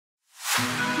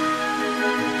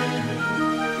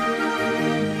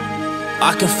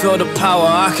I can feel the power,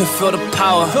 I can feel the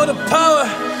power. Feel the power.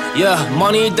 Yeah,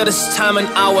 money that is time and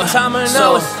hour. Time and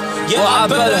so, hours. Yeah, well, I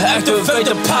better activate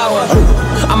the power.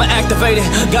 I'ma activate it,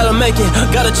 gotta make it,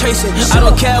 gotta chase it. I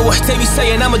don't care what they be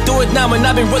saying, I'ma do it now. And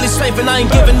I've been really slaving, I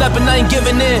ain't giving up and I ain't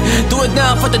giving in. Do it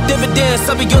now for the dividends,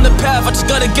 I'll be on the path, I just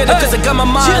gotta get it. Cause I got my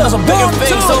mind on some bigger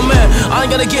things. So man, I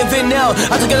ain't gonna give in now,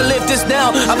 I just gotta live this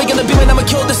now. I be gonna be when I'ma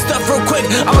kill this stuff real quick.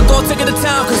 I'ma go take it to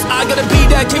town, cause I gotta be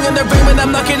that king in the ring. When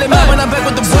I'm knocking them out, when I'm back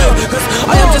with the wheel. Cause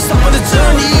I am just up on the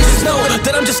journey, you just know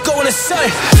that I'm just going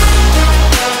insane.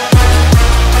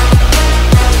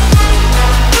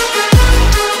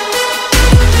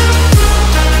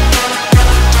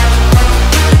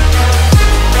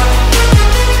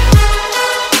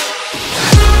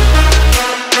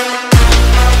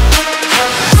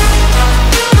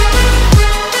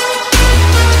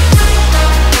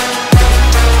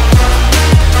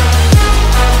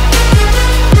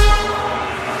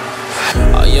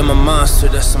 I'm a monster,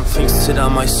 there's some things that I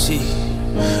might see.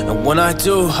 And when I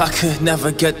do, I could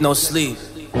never get no sleep.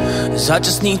 Cause I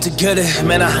just need to get it,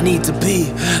 man, I need to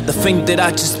be the thing that I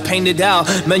just painted out,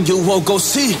 man, you won't go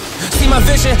see. See my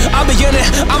vision, I'll be in it,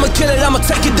 I'ma kill it, I'ma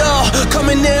take it all.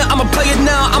 Coming in, I'ma play it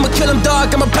now, I'ma kill him dog,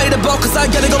 I'ma play the ball. Cause I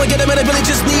gotta go and get it, man, I really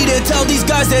just need it. Tell these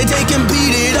guys that they can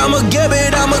beat it, I'ma give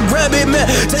it, I'ma grab it, man.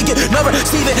 Take it, never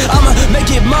receive it, I'ma make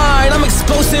it mine. I'm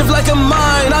explosive like a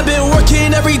mine, I've been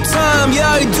working every time. Yeah,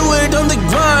 I do it on the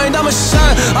grind, I'ma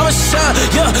shine,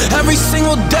 yeah, every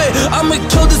single day. I'ma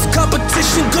kill this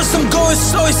competition cause I'm going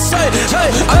so insane. Hey,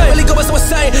 I really go as I was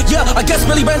saying. Yeah, I guess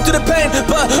really ran through the pain,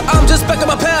 but I'm just back on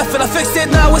my path and I fixed it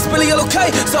now, it's really all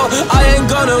okay. So I ain't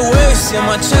gonna waste, yeah,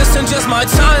 my chance and just my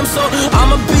time. So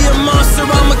I'ma be a monster,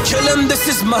 I'ma kill him, this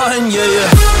is mine, yeah,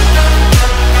 yeah.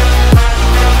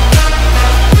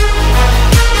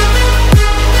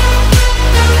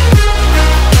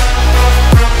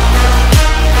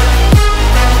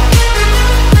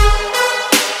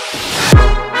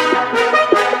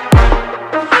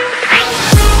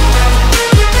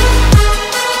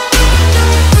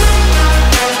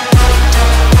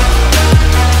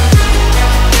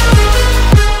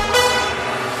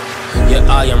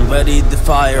 I am ready to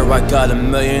fire, I got a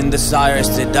million desires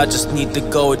that I just need to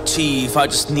go achieve, I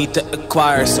just need to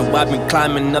acquire. So I've been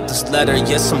climbing up this ladder,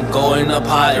 yes I'm going up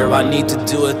higher. I need to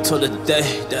do it till the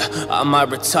day that I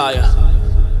might retire.